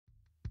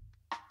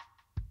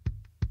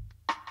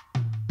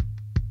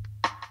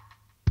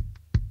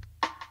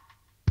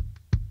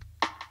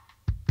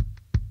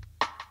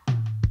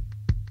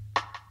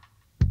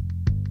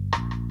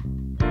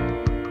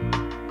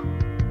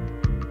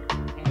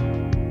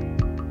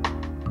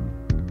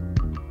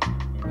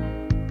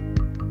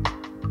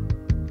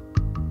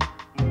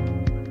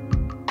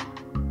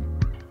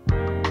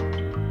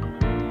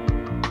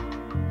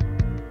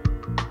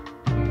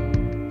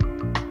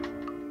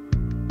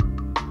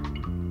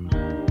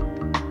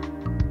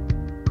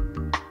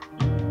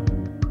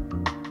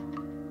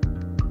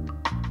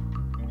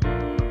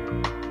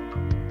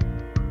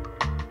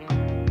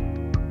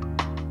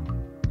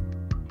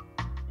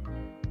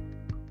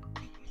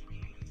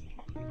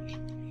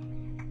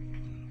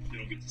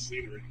don't get the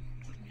scenery.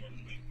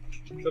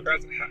 So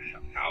guys,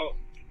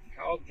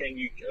 how can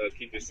you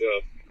keep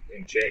yourself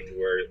in check to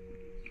where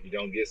you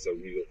don't get so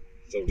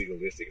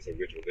legalistic, so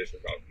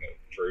ritualistic about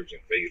church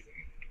and faith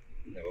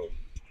and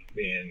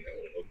being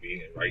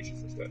obedient,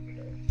 righteous and stuff?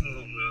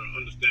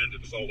 Understand that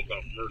it's all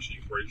about mercy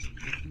and grace.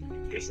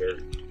 Yes, sir.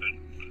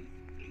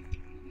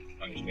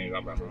 Understand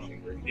about mercy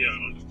and grace. Yeah,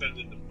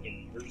 understanding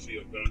the mercy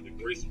of God, the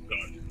grace of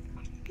God.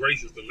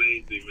 Grace is the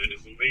main thing, man.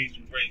 It's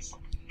amazing grace.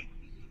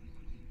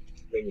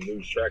 Then you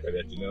lose track of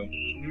that,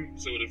 Mm-hmm.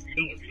 So if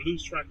you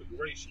lose track of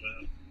grace,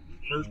 man,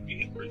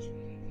 mercy and grace,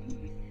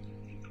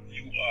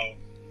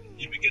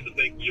 you begin to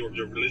think your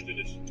religion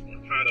is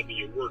tied up in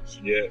your works.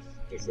 Yes,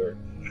 yes, sir.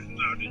 And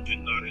not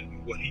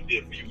in what He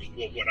did for you, is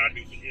what I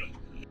do for Him.